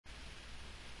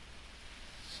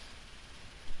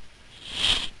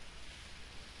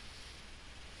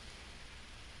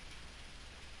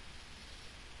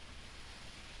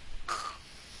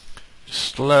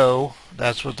slow.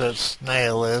 That's what that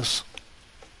snail is.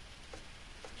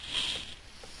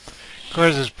 Of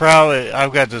course, it's probably,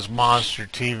 I've got this monster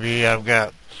TV.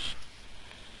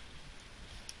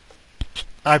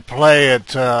 I play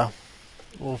it,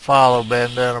 we'll follow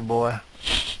Bandana Boy.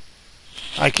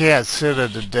 I can't sit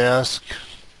at the desk,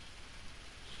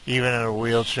 even in a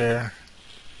wheelchair.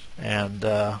 And,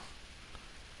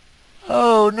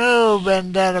 oh no,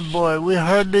 Bandana Boy, we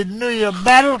hardly knew you.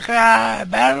 Battle cry,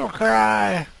 battle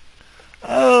cry.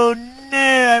 Oh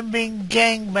no, I'm being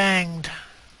gangbanged.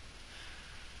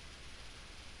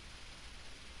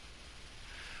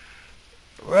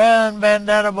 Run,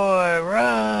 Bandana Boy,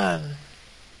 run.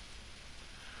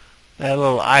 That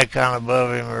little icon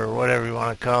above him, or whatever you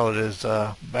want to call it, is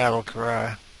battle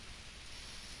cry.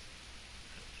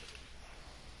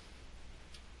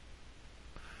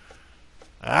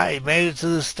 Alright, he made it to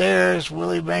the stairs.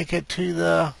 Will he make it to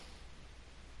the...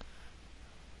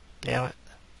 Damn it.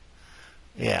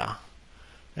 Yeah.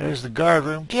 There's the guard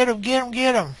room. Get him, get him,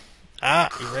 get him. Ah,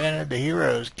 he ran into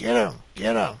heroes. Get him,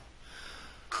 get him.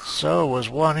 So, was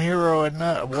one hero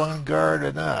enough, one guard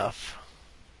enough?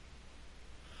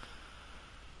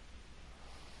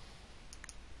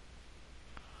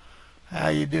 How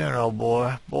you doing, old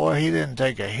boy? Boy, he didn't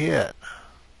take a hit.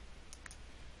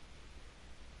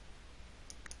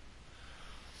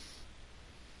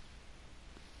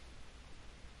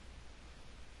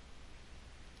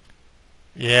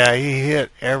 Yeah, he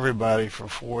hit everybody for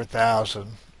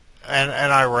 4,000. And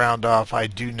I round off. I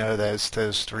do know that it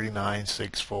says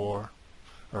 3964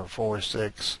 or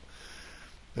 46.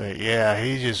 But yeah,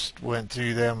 he just went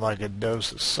through them like a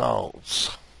dose of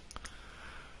salts.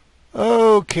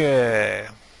 Okay.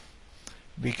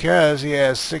 Because he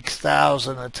has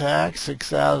 6,000 attack,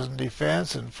 6,000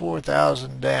 defense, and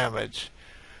 4,000 damage.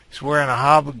 He's wearing a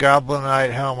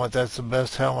Hobgoblinite helmet. That's the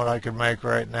best helmet I could make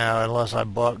right now, unless I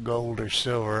bought gold or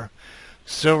silver.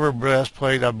 Silver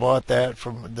breastplate, I bought that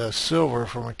from the silver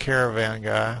from a caravan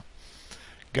guy.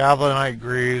 Goblinite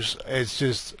greaves, it's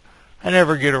just, I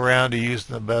never get around to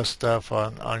using the best stuff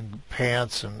on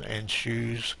pants and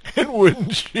shoes. And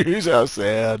wooden shoes, how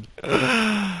sad.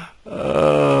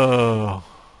 Oh.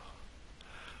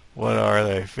 What are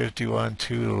they? 51,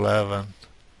 211.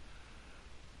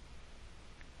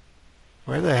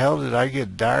 Where the hell did I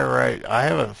get diorite? I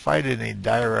haven't fought any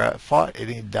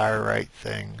diorite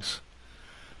things.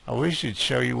 I wish it'd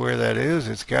show you where that is.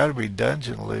 It's got to be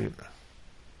dungeon loot.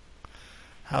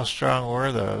 How strong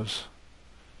were those?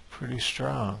 Pretty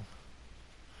strong.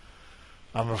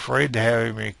 I'm afraid to have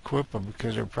him equip them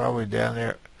because they're probably down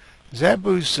there. Is that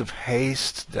Boots of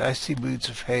Haste? Did I see Boots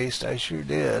of Haste? I sure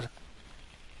did.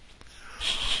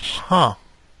 Huh.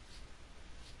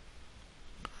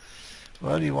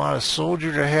 Well, do you want a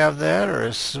soldier to have that or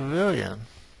a civilian?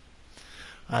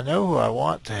 I know who I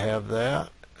want to have that.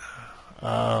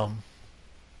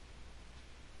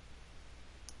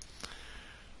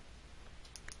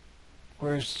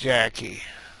 Where's Jackie?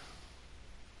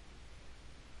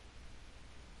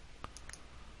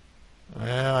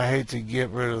 Well, I hate to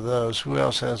get rid of those. Who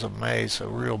else has a mace, a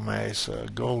real mace, a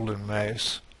golden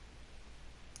mace?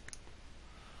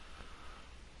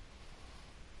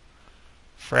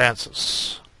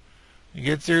 Francis. You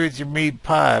get through with your meat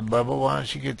pie, Bubba. Why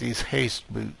don't you get these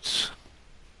haste boots?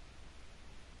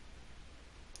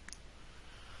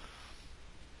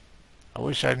 I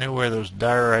wish I knew where those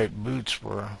diorite boots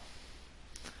were.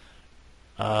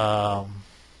 And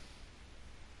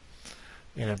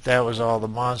if that was all the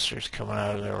monsters coming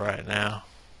out of there right now.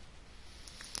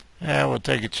 Yeah, we'll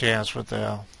take a chance. What the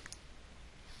hell?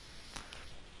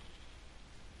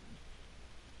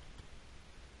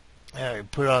 Yeah, you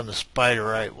put on the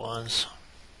spiderite ones.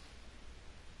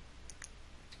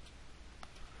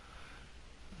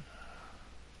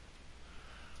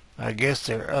 I guess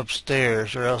they're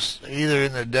upstairs, or else either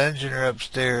in the dungeon or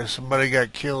upstairs. Somebody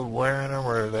got killed wearing them,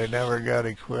 or they never got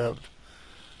equipped.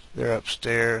 They're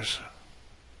upstairs.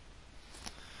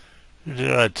 Who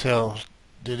did I tell?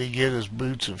 Did he get his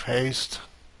boots of haste?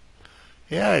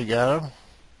 Yeah, he got them.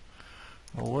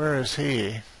 Well, where is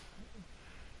he?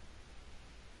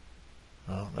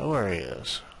 I don't know where he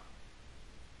is.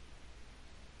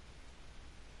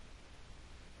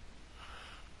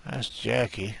 That's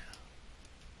Jackie.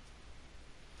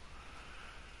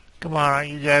 Come on, aren't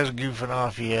you guys goofing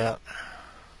off yet?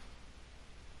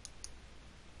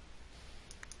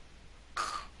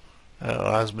 Oh,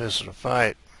 I was missing a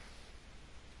fight.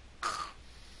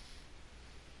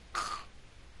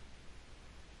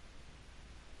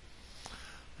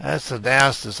 That's the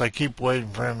nastiest. I keep waiting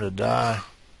for him to die.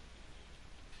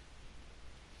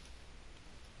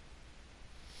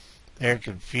 They're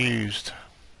confused.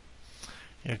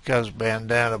 Here comes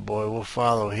Bandana Boy. We'll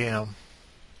follow him.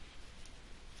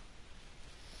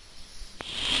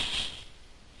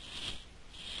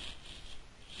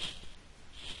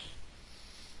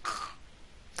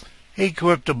 He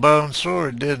equipped a bone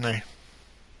sword, didn't he?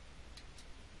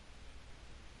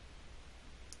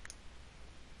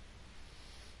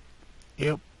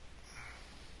 Yep.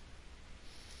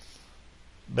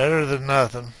 Better than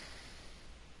nothing.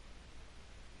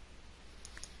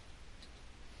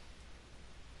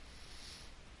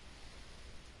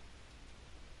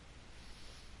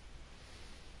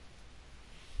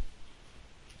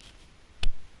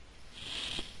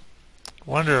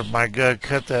 Wonder if my guy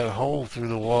cut that hole through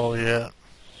the wall yet.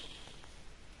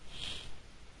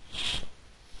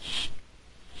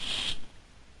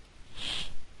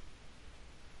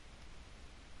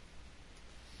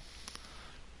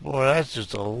 Boy, that's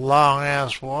just a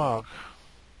long-ass walk.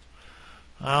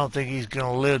 I don't think he's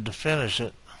going to live to finish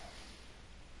it.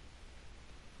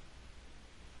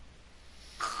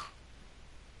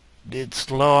 Did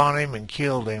slow on him and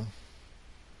killed him.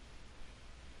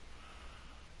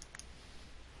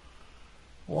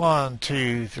 1,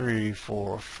 2, 3,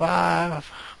 4,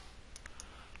 5.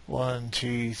 1,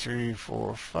 2, 3,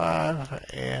 4, 5.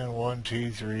 And 1,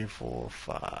 2, 3, 4,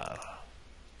 5.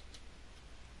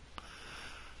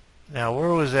 Now, where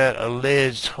was that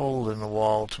alleged hole in the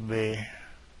wall to be?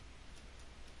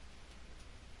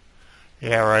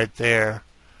 Yeah, right there.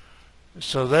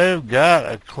 So they've got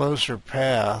a closer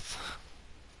path.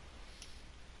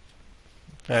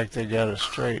 In fact, they got a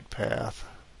straight path.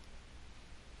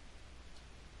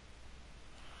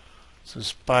 It's a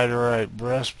spiderite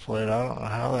breastplate. I don't know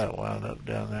how that wound up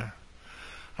down there.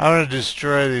 I'm going to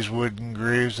destroy these wooden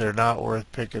grooves. They're not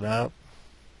worth picking up.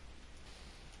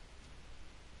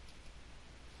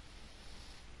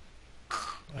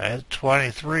 At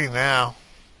 23 now.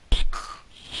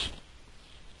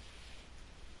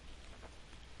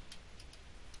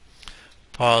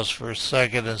 Pause for a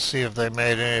second and see if they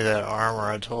made any of that armor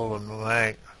I told them to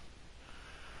make.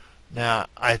 Now,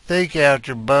 I think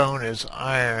after bone is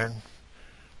iron.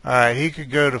 Alright, he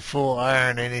could go to full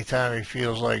iron anytime he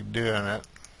feels like doing it.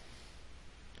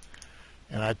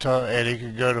 And and he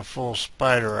could go to full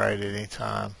spiderite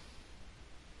anytime.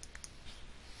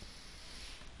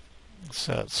 It's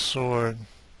that sword.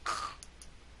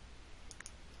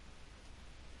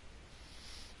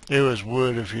 It was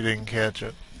wood if you didn't catch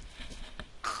it.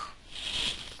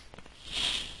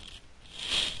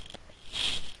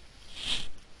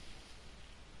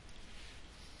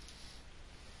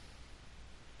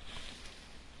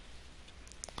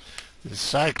 The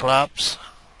Cyclops.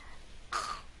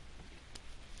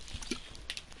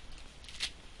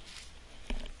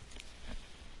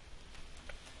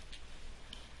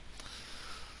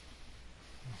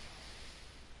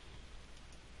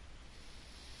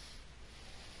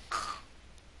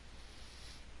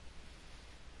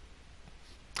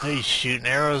 He's shooting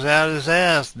arrows out his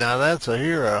ass. Now that's a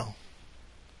hero.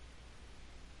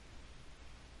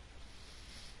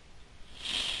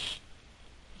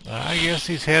 I guess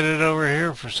he's headed over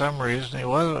here for some reason. He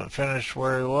wasn't finished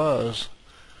where he was.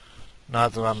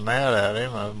 Not that I'm mad at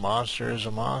him. A monster is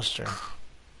a monster.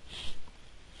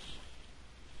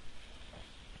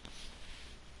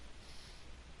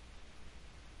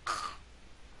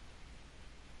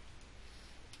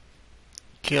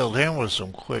 Killed him with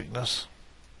some quickness.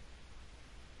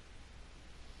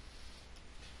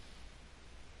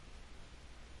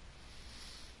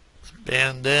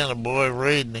 Bandana Boy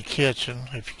raiding the kitchen.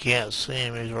 If you can't see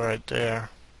him, he's right there.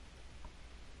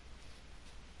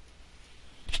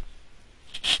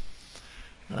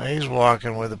 Now he's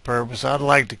walking with a purpose. I'd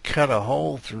like to cut a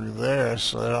hole through there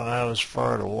so they don't have as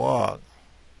far to walk.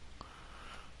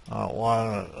 I don't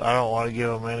want to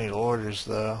give them any orders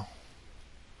though.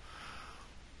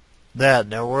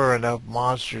 And there were enough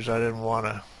monsters. I didn't want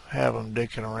to have them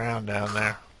dicking around down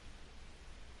there.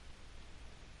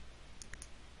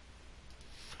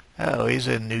 Oh, he's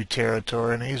in new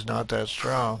territory and he's not that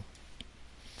strong.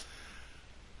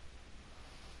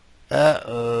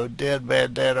 Uh-oh, dead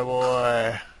Bandana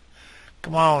Boy.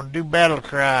 Come on, do battle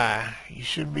cry. You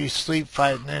shouldn't be sleep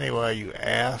fighting anyway, you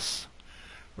ass.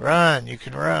 Run, you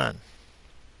can run.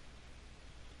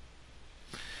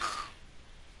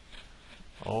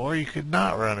 Or you could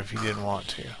not run if you didn't want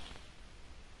to.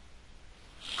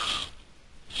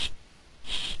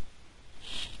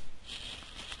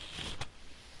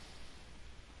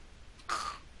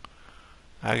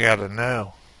 I gotta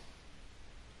know.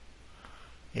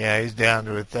 Yeah, he's down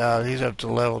to 1,000. He's up to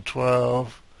level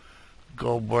 12.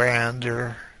 Gold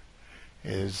Brander.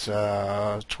 is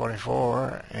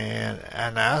 24, and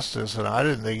Anastas, and I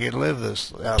didn't think he'd live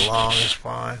that long. Is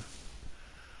fine.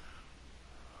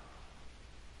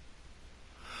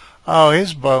 Oh,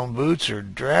 his bone boots are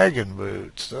dragon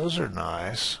boots. Those are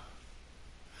nice.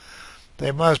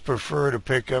 They must prefer to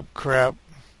pick up crap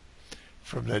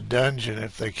from the dungeon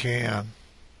if they can.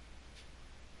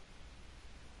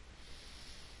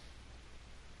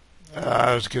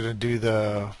 I was going to do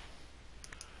the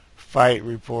fight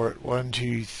report. 1,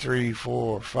 2, 3,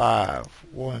 4, 5.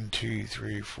 1, 2,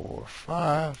 3, 4,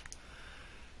 5.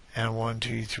 And 1,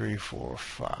 2, 3, 4,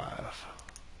 5.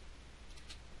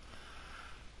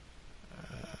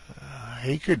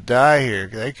 He could die here.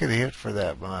 They could hit for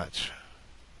that much.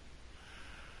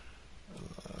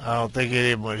 I don't think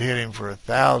any of them would hit him for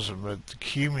 1,000, but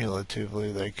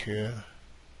cumulatively they could. I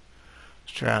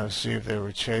was trying to see if they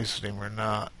were chasing him or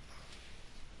not.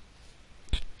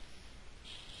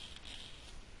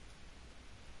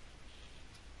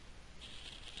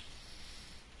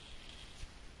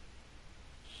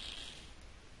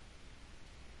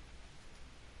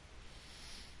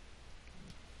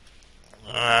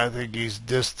 I think he's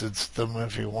distanced them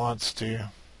if he wants to.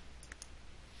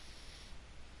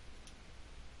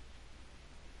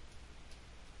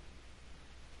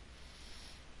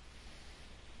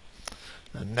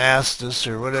 Nastus,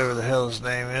 or whatever the hell his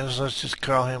name is. Let's just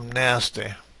call him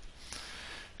Nasty.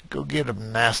 Go get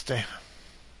him, Nasty.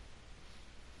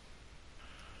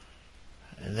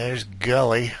 And there's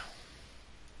Gully.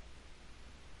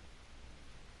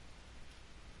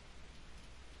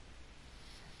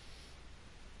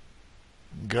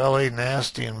 Gully,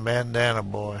 Nasty, and Bandana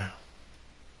Boy.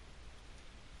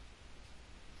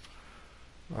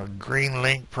 Or Green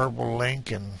Link, Purple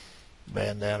Link, and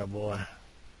Bandana Boy.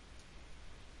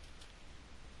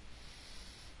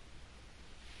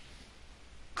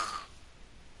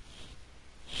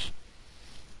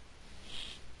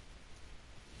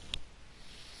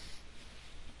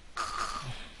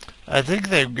 I think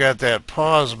they've got that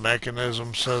pause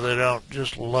mechanism so they don't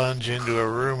just lunge into a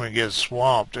room and get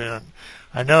swamped. And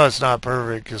I know it's not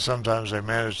perfect because sometimes they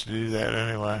manage to do that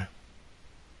anyway.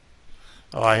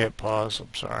 Oh, I hit pause.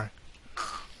 I'm sorry.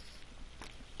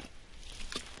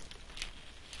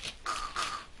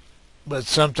 But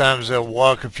sometimes they'll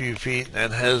walk a few feet and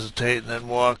then hesitate and then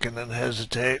walk and then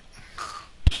hesitate.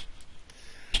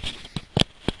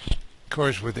 Of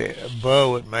course, with the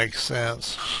bow, it makes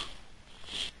sense.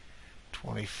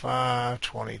 25,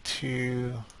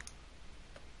 22,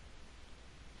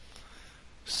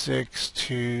 6,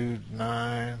 2,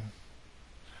 9.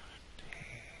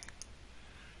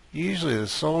 Usually the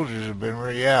soldiers have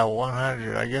been, yeah,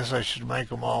 100. I guess I should make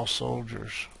them all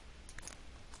soldiers.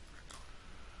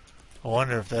 I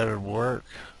wonder if that would work.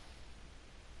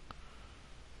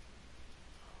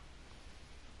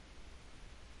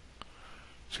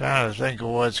 Trying to think of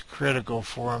what's critical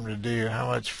for them to do. How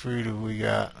much food have we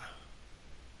got?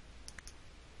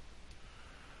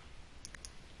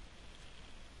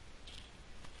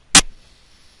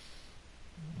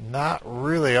 Not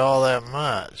really all that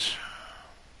much.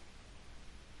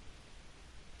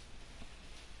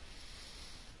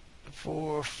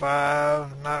 Four,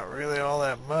 5, not really all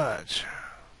that much.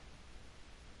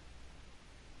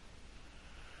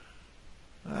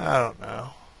 I don't know.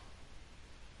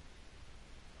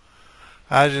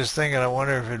 I was just thinking, I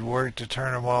wonder if it'd work to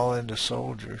turn them all into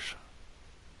soldiers.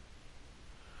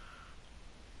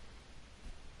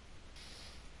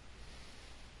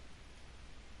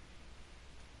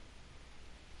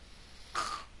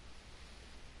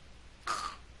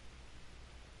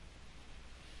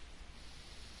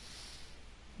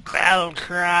 Battle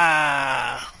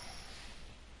cry.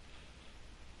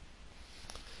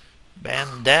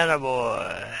 Bandana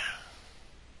Boy.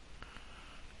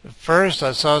 At first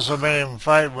I saw so many of them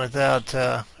fighting without,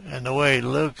 and the way he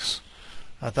looks,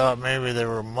 I thought maybe they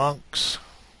were monks.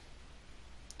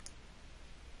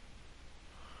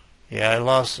 Yeah, I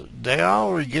lost. They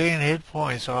all regain hit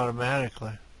points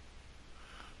automatically.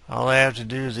 All I have to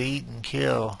do is eat and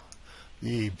kill.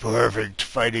 The perfect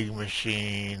fighting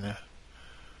machine.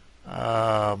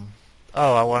 Oh,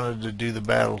 I wanted to do the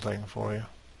battle thing for you.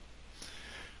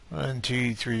 1,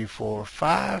 2, 3, 4,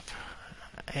 5.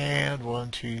 And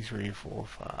 1, 2, 3, 4,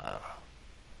 5.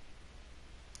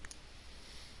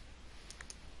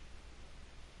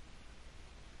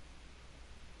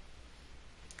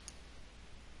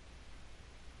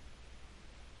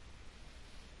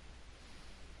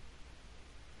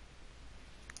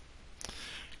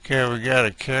 Okay, we got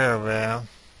a caravan.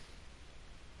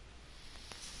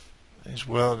 He's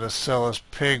willing to sell us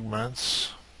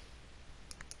pigments,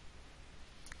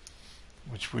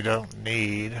 which we don't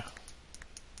need.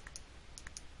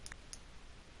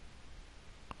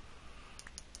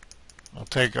 I'll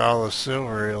take all the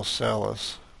silver he'll sell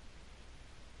us.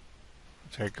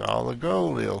 Take all the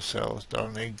gold he'll sell us.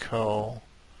 Don't need coal.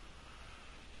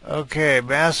 Okay,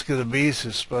 Mask of the Beast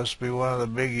is supposed to be one of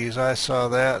the biggies. I saw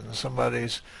that in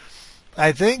somebody's.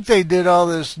 I think they did all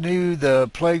this the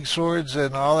plague swords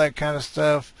and all that kind of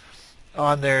stuff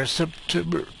on their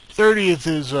September 30th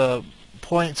is a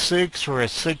 .6 or a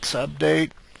 6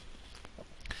 update.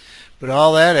 But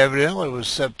all that evidently was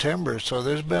September, so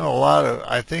there's been a lot of,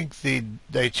 I think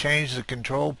they changed the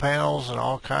control panels and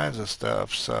all kinds of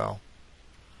stuff, so.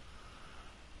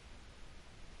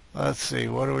 Let's see,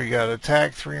 what do we got?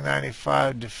 Attack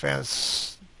 395,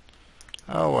 defense,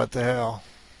 oh, what the hell?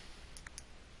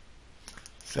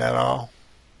 Is that all?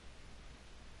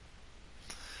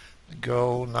 The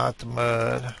gold, not the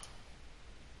mud.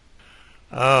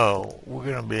 Oh, we're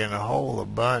going to be in a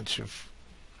bunch of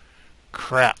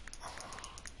crap.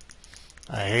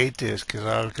 I hate this because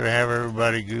I was going to have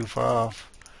everybody goof off.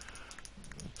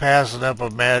 Passing up a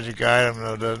magic item,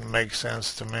 though, doesn't make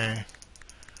sense to me.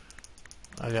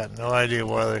 I got no idea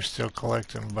why they're still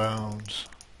collecting bones.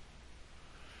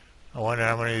 I wonder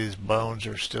how many of these bones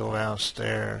are still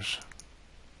downstairs.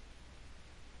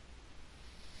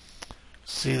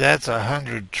 See, that's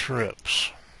 100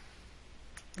 trips.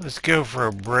 Let's go for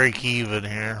a break even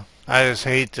here. I just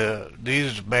hate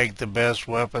these make the best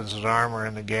weapons and armor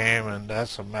in the game, and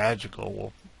that's a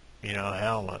magical,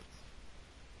 helmet.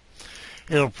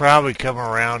 It'll probably come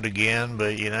around again,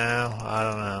 but I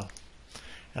don't know.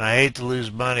 And I hate to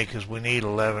lose money because we need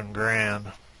 11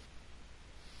 grand.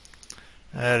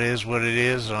 That is what it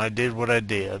is, and I did what I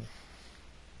did.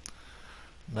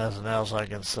 Nothing else I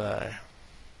can say.